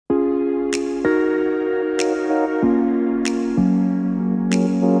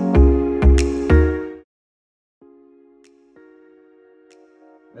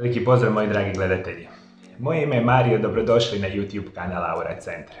Veliki pozdrav moji dragi gledatelji. Moje ime je Mario, dobrodošli na YouTube kanal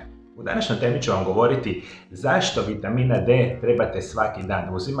centra. U današnjoj temi ću vam govoriti zašto vitamina D trebate svaki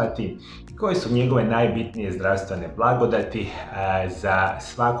dan uzimati i koje su njegove najbitnije zdravstvene blagodati za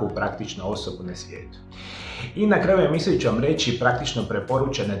svaku praktičnu osobu na svijetu. I na kraju emisije ću vam reći praktično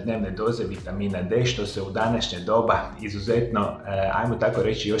preporučene dnevne doze vitamina D, što se u današnje doba izuzetno, ajmo tako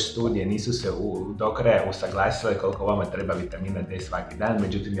reći, još studije nisu se do kraja usaglasile koliko vama treba vitamina D svaki dan,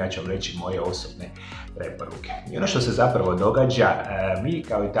 međutim ja ću vam reći moje osobne preporuke. I ono što se zapravo događa, vi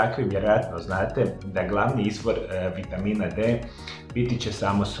kao i takvi vjerojatno znate da glavni izvor vitamina D biti će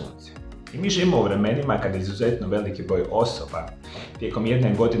samo sunce. I mi živimo u vremenima kada izuzetno veliki broj osoba tijekom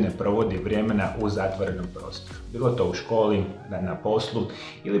jedne godine provodi vremena u zatvorenom prostoru. Bilo to u školi, na poslu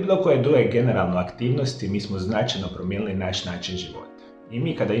ili bilo koje druge generalne aktivnosti, mi smo značajno promijenili naš način života. I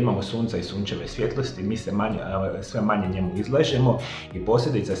mi kada imamo sunca i sunčeve svjetlosti, mi se sve manje njemu izlažemo i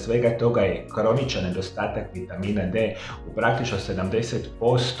posljedica svega toga je kroničan nedostatak vitamina D u praktično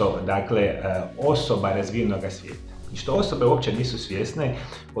 70% osoba razvijenog svijeta. I što osobe uopće nisu svjesne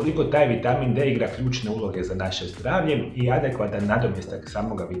koliko taj vitamin D igra ključne uloge za naše zdravlje i adekvatan nadomjestak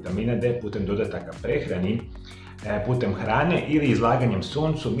samoga vitamina D putem dodataka prehrani, putem hrane ili izlaganjem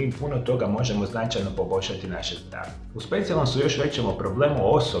suncu, mi puno toga možemo značajno poboljšati naše zdravlje. U specijalnom su još većem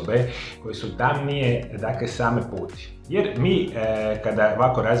problemu osobe koje su tamnije, same puti. Jer mi, kada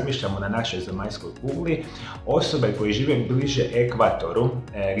ovako razmišljamo na našoj zemaljskoj kugli, osobe koje žive bliže ekvatoru,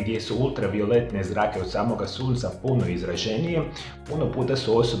 gdje su ultravioletne zrake od samoga sunca puno izraženije, puno puta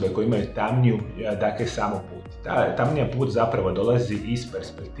su osobe koje imaju tamniju, samu put. Ta tamnija put zapravo dolazi iz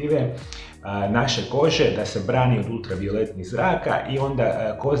perspektive naše kože da se brani od ultravioletnih zraka i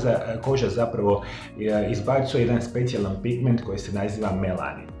onda koža zapravo izbacuje jedan specijalan pigment koji se naziva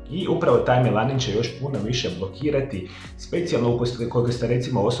melanin. I upravo taj melanin će još puno više blokirati, specijalno ukoliko ste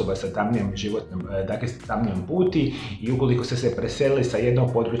recimo osoba sa tamnijom životnom, sa tamnijom puti i ukoliko ste se preselili sa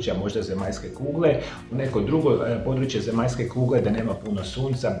jednog područja možda zemaljske kugle u neko drugo područje zemaljske kugle da nema puno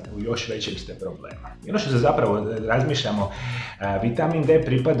sunca, u još većim ste problema. I ono što se zapravo razmišljamo, vitamin D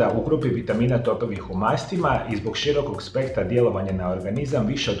pripada u grupi vitamina topovih u mastima i zbog širokog spektra djelovanja na organizam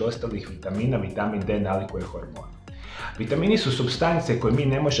više od ostalih vitamina, vitamin D nalikuje hormonu. Vitamini su supstance koje mi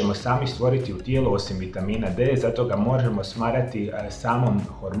ne možemo sami stvoriti u tijelu osim vitamina D, zato ga možemo smatrati samom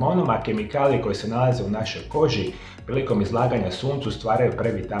hormonom, a kemikalije koje se nalaze u našoj koži prilikom izlaganja suncu stvaraju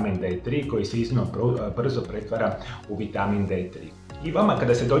previtamin D3 koji se iznimno brzo pretvara u vitamin D3. I vama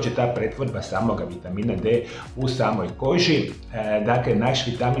kada se dođe ta pretvorba samoga vitamina D u samoj koži, naš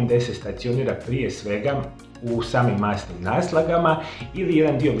vitamin D se stacionira prije svega u samim masnim naslagama ili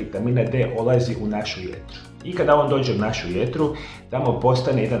jedan dio vitamina D ulazi u našu jetru. I kada on dođe u našu jetru, tamo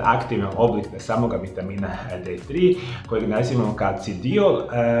postane jedan aktivan oblik samoga vitamina D3 kojeg nazivamo kalcidiol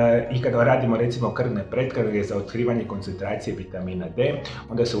i kada radimo recimo krvne pretrage za otkrivanje koncentracije vitamina D,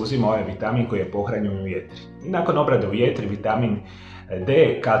 onda se uzima ovaj vitamin koji je pohranjen u jetri. I nakon obrade u jetri vitamin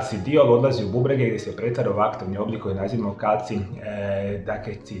D, kalcidiol, odlazi u bubrege gdje se pretvara u aktivni oblik koji nazivamo kalcij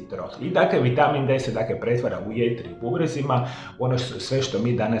citrol. I vitamin D se pretvara u jetri i bubrezima, ono sve što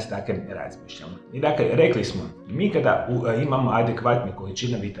mi danas razmišljamo. I rekli smo, mi kada imamo adekvatne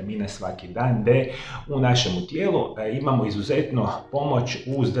količine vitamina svaki dan D u našemu tijelu, imamo izuzetno pomoć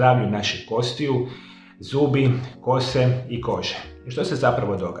u zdravlju naših kostiju, zubi, kose i kože. I što se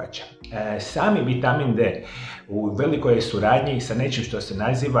zapravo događa? Sami vitamin D u velikoj je suradnji sa nečim što se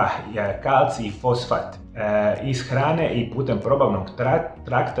naziva kalcij i fosfat iz hrane i putem probavnog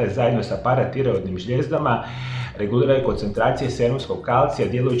trakta zajedno sa paratireoidnim žljezdama reguliraju koncentracije serumskog kalcija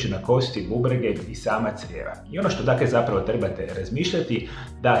djelujući na kosti, bubrege i sama crijeva. I ono što zapravo trebate razmišljati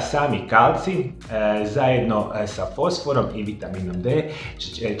da sami kalcij zajedno sa fosforom i vitaminom D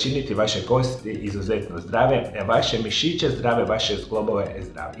će činiti vaše kosti izuzetno zdrave, vaše mišiće zdrave, vaše zglobove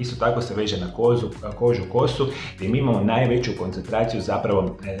zdrave. Isto tako se veže na kožu, kosu gdje mi imamo najveću koncentraciju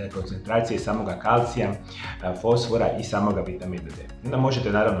koncentracije samoga kalcija, fosfora i samoga vitamina D. Onda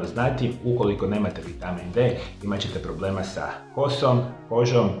možete naravno znati ukoliko nemate vitamin D imat ćete problema sa kosom,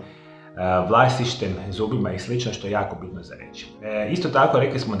 kožom, vlasištem, zubima i slično, što je jako bitno za reći. Isto tako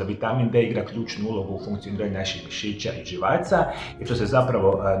rekli smo da vitamin D igra ključnu ulogu u funkcioniranju naših mišića i živaca i što se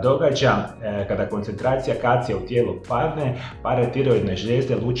zapravo događa kada koncentracija kalcija u tijelu padne, paratireoidne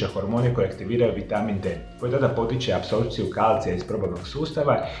žlijezde luče hormone koje aktiviraju vitamin D, koji tada potiče apsorpciju kalcija iz probavnog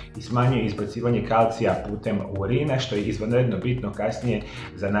sustava i smanjuje izbacivanje kalcija putem urina, što je izvanredno bitno kasnije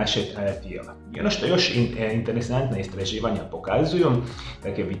za naše tijelo. I ono što još interesantna istraživanja pokazuju,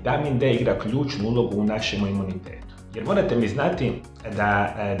 vitamin D igra ključnu ulogu u našem imunitetu. Jer morate mi znati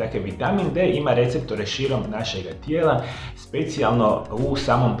da dakle, vitamin D ima receptore širom našeg tijela, specijalno u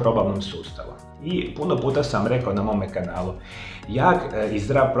samom probavnom sustavu. I puno puta sam rekao na mome kanalu, jak i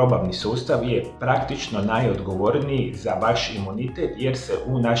zdrav probavni sustav je praktično najodgovorniji za vaš imunitet jer se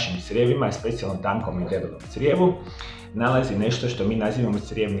u našim crijevima, specijalno tankom i debelom crijevu, nalazi nešto što mi nazivamo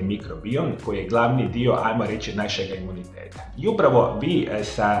crijevni mikrobiom koji je glavni dio, ajmo reći, našeg imuniteta. I upravo vi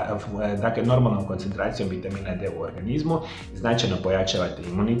sa dakle, normalnom koncentracijom vitamina D u organizmu značajno pojačavate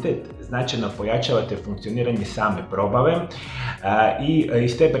imunitet, značajno pojačavate funkcioniranje same probave i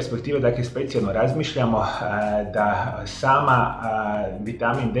iz te perspektive dakle, specijalno razmišljamo da sama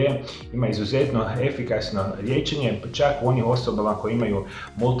vitamin D ima izuzetno efikasno liječenje, čak u onih osobama koji imaju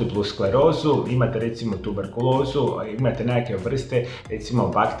multiplu sklerozu, imate recimo tuberkulozu, imate nekakve vrste recimo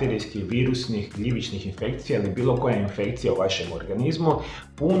bakterijskih, virusnih, gljivičnih infekcija ili bilo koja infekcija u vašem organizmu,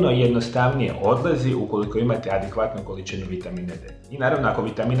 puno jednostavnije odlazi ukoliko imate adekvatnu količinu vitamina D. I naravno ako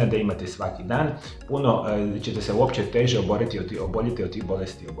vitamina D imate svaki dan, puno ćete se uopće teže oboljeti od tih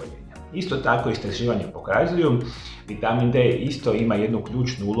bolesti i oboljenja. Isto tako istraživanja pokazuju, vitamin D isto ima jednu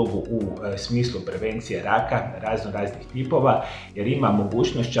ključnu ulogu u smislu prevencije raka raznih tipova, jer ima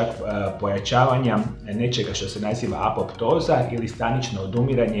mogućnost čak pojačavanja nečega što se naziva apoptoza ili stanično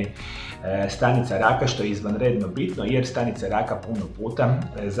odumiranje stanica raka, što je izvanredno bitno jer stanice raka puno puta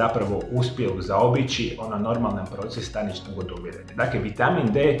zapravo uspiju zaobići normalan proces staničnog odumiranja. Dakle,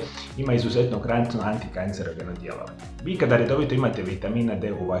 vitamin D ima izuzetno krasno antikancerogeno djelovanje. Vi kada redovito imate vitamina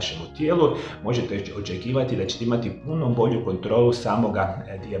D u vašem tijelu, možete očekivati da ćete imati puno bolju kontrolu samoga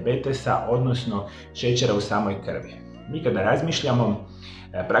dijabetesa, odnosno šećera u samoj krvi. Mi kada razmišljamo,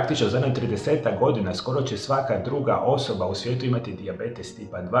 praktično za 30 godina skoro će svaka druga osoba u svijetu imati dijabetes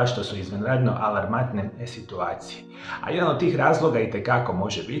tipa 2, što su izvanredno alarmantne situacije. A jedan od tih razloga itekako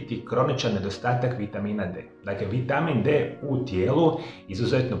može biti kroničan nedostatak vitamina D. Dakle, vitamin D u tijelu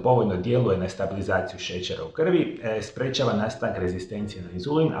izuzetno povoljno djeluje na stabilizaciju šećera u krvi, sprečava nastanak rezistencije na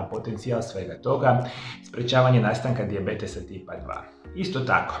inzulin, a potencijal svega toga sprečavanje nastanka dijabetesa tipa 2. Isto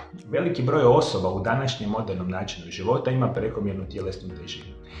tako, veliki broj osoba u današnjem modernom načinu života ima prekomjernu tjelesnu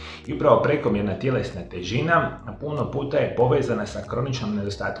težinu. I upravo prekomjerna tjelesna težina puno puta je povezana sa kroničnom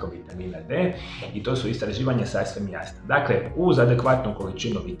nedostatkom vitamina D i to su istraživanja sasvim jasna. Dakle, uz adekvatnu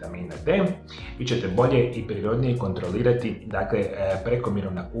količinu vitamina D vi ćete bolje i prirodnije kontrolirati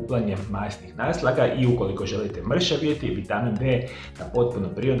prekomjerno nakupljanje masnih naslaga i ukoliko želite mršavjeti, vitamin D na potpuno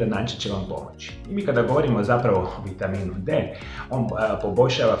prirodan način će vam pomoći. I mi kada govorimo zapravo o vitaminu D, on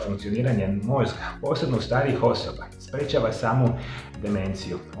poboljšava funkcioniranje mozga, posebno u starijih osoba, sprečava samu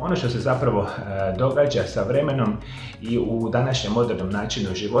demenciju. Ono što se zapravo događa sa vremenom i u današnjem modernom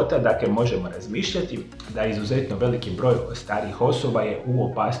načinu života, dakle možemo razmišljati da izuzetno veliki broj starijih osoba je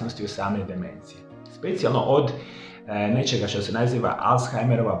u opasnosti od same demencije. Specijalno od nečega što se naziva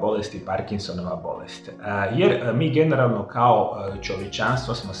Alzheimerova bolest i Parkinsonova bolest. Jer mi generalno kao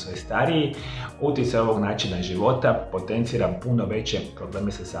čovječanstvo smo sve stariji, utjecaj ovog načina života potencira puno veće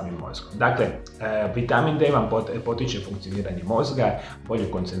probleme sa samim mozgom. Dakle, vitamin D vam potiče funkcioniranje mozga, bolju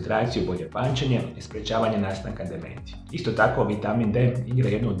koncentraciju, bolje pamćenje i sprečavanje nastanka demencije. Isto tako, vitamin D igra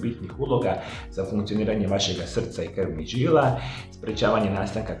jednu od bitnih uloga za funkcioniranje vašega srca i krvnih žila, sprečavanje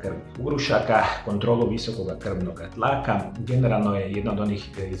nastanka krvnih ugrušaka, kontrolu visokog krvnog tlaka, generalno je jedna od onih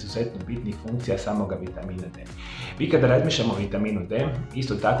izuzetno bitnih funkcija samoga vitamina D. Vi kada razmišljamo o vitaminu D,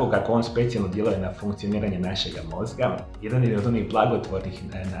 isto tako kako on specijalno djeluje na funkcioniranje našega mozga, jedan je od onih blagotvornih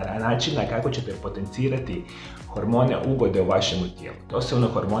načina kako ćete potencirati hormone ugode u vašem tijelu. To su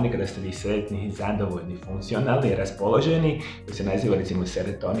hormoni kada ste vi sretni, zadovoljni, funkcionalni, raspoloženi, koji se naziva recimo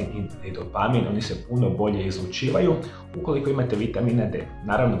serotonin i dopamin, oni se puno bolje izlučivaju ukoliko imate vitamina D.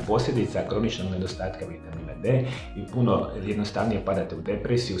 Naravno, posljedica kroničnog nedostatka vitamina D i puno jednostavnije padate u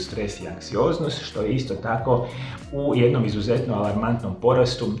depresiju, stres i anksioznost, što je isto tako u jednom izuzetno alarmantnom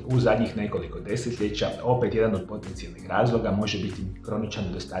porastu u zadnjih nekoliko desetljeća. Opet jedan od potencijalnih razloga može biti kroničan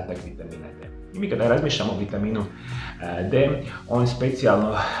nedostatak vitamina D. I mi kada razmišljamo o vitaminu D, on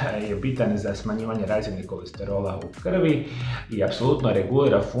specijalno je bitan za smanjivanje razine kolesterola u krvi i apsolutno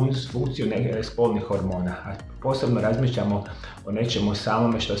regulira funkciju spolnih hormona. A posebno razmišljamo o nečemu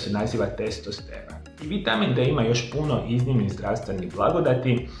samome što se naziva testosteron. I vitamin D ima još puno iznimnih zdravstvenih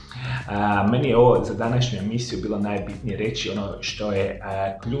blagodati. Meni je ovo za današnju emisiju bilo najbitnije reći ono što je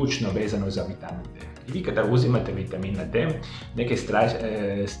ključno vezano za vitamin D. I vi kada uzimate vitamina D, neke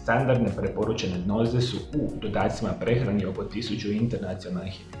standardne preporučene doze su u dodacima prehrani oko 1000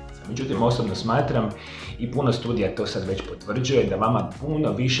 internacionalnih jedinica. Međutim, osobno smatram i puno studija to sad već potvrđuje da vama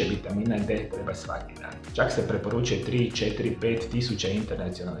puno više vitamina D treba svaki dan. Čak se preporučuje 3, 4, 5 tisuća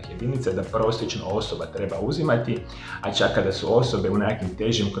internacionalnih jedinica da prosječno osoba treba uzimati, a čak kada su osobe u nekim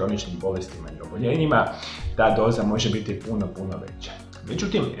težim kroničnim bolestima i oboljenjima, ta doza može biti puno veća.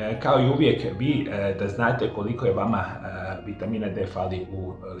 Međutim, kao i uvijek, vi da znate koliko je vama vitamina D fali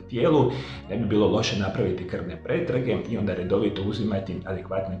u tijelu, ne bi bilo loše napraviti krvne pretrage i onda redovito uzimati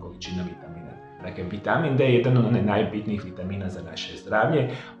adekvatne količine vitamina D. Dakle, vitamin D je jedan od najbitnijih vitamina za naše zdravlje.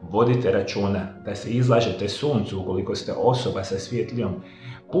 Vodite računa da se izlažete suncu ukoliko ste osoba sa svjetlijom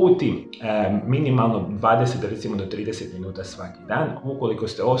puti minimalno 20 recimo do 30 minuta svaki dan. Ukoliko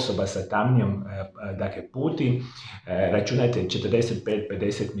ste osoba sa tamnijom puti, računajte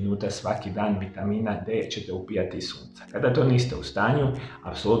 45-50 minuta svaki dan vitamina D ćete upijati iz sunca. Kada to niste u stanju,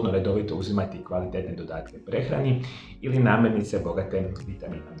 apsolutno redovito uzimati kvalitetne dodatke prehrani ili namirnice bogate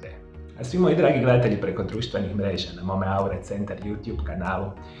vitaminom D. A svi moji dragi gledatelji preko društvenih mreža na mome centar YouTube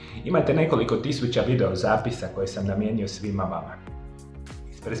kanalu imate nekoliko tisuća video zapisa koje sam namijenio svima vama.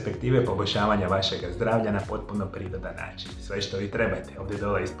 Iz perspektive poboljšavanja vašeg zdravlja na potpuno prirodan način. Sve što vi trebate ovdje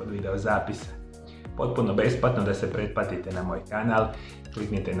dole ispod video zapisa. Potpuno besplatno da se pretplatite na moj kanal,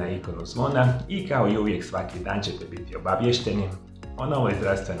 kliknite na ikonu zvona i kao i uvijek svaki dan ćete biti obavješteni o novoj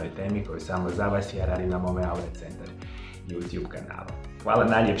zdravstvenoj temi koju samo za vas ja radim na mome centar YouTube kanalu. Hvala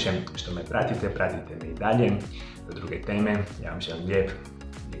najljepše što me pratite me i dalje. Do druge teme, ja vam želim lijep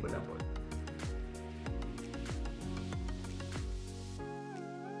i ugodan pozdrav.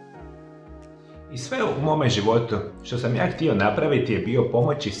 I sve u mome životu što sam ja htio napraviti je bio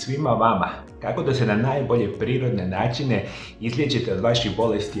pomoći svima vama kako da se na najbolje prirodne načine izliječite od vaših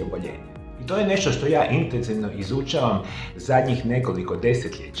bolesti i oboljenja. I to je nešto što ja intenzivno izučavam zadnjih nekoliko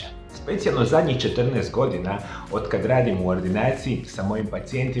desetljeća. Specijalno zadnjih 14 godina od kad radim u ordinaciji sa mojim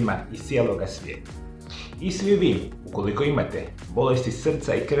pacijentima iz cijeloga svijeta. I svi vi, ukoliko imate bolesti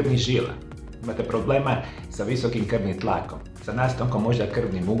srca i krvnih žila, imate problema sa visokim krvnim tlakom, sa nastankom možda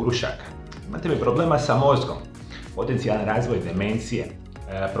krvnih ugrušaka, imate li problema sa mozgom, potencijalan razvoj demencije,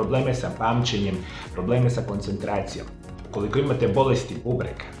 probleme sa pamćenjem, probleme sa koncentracijom, ukoliko imate bolesti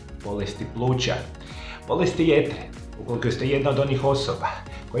bubrega, bolesti pluća, bolesti jetre, ukoliko ste jedna od onih osoba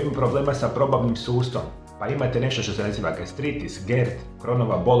koji ima problema sa probavnim sustavom, pa imate nešto što se naziva gastritis, GERD,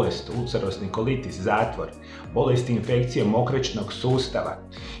 Kronova bolest, ulcerosni kolitis, zatvor, bolesti infekcije mokraćnog sustava,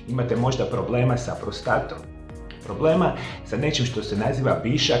 imate možda problema sa prostatom, problema sa nečim što se naziva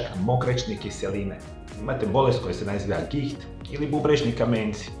višak mokraćne kiseline, imate bolest koja se naziva giht ili bubrežni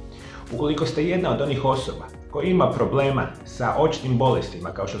kamenci. Ukoliko ste jedna od onih osoba koji ima problema sa očnim bolestima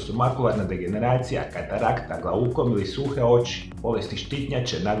kao što su makularna degeneracija, katarakta, glaukom ili suhe oči, bolesti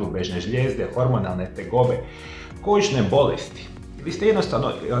štitnjače, nadbubrežne žlijezde, hormonalne tegobe, kožne bolesti, ili ste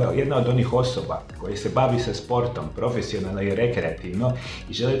jednostavno jedna od onih osoba koji se bavi sa sportom profesionalno i rekreativno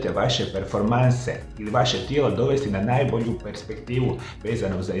i želite vaše performanse ili vaše tijelo dovesti na najbolju perspektivu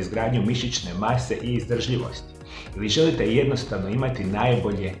vezano za izgradnju mišićne mase i izdržljivosti. Ili želite jednostavno imati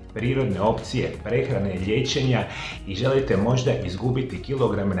najbolje prirodne opcije prehrane i liječenja i želite možda izgubiti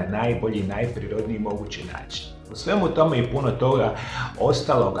kilograme na najbolji, najprirodniji mogući način. U svemu tome i puno toga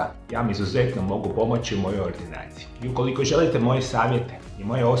ostaloga ja vam izuzetno mogu pomoći u mojoj ordinaciji. I ukoliko želite moje savjete i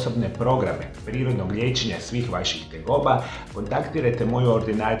moje osobne programe prirodnog liječenja svih vaših tegoba, kontaktirajte moju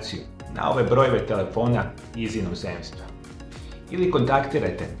ordinaciju na ove brojeve telefona iz inozemstva. Ili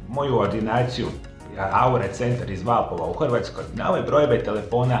kontaktirajte moju ordinaciju centar iz Valpova u Hrvatskoj na ove brojeve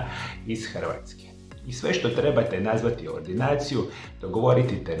telefona iz Hrvatske. I sve što trebate je nazvati ordinaciju,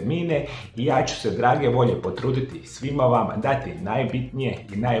 dogovoriti termine i ja ću se drage volje potruditi svima vama dati najbitnije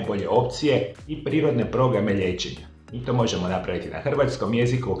i najbolje opcije i prirodne programe liječenja. I to možemo napraviti na hrvatskom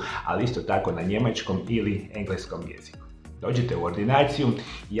jeziku, ali isto tako na njemačkom ili engleskom jeziku. Dođite u ordinaciju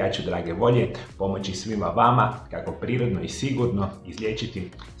i ja ću drage volje pomoći svima vama kako prirodno i sigurno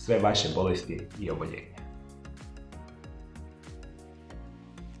izliječiti sve vaše bolesti i oboljenja.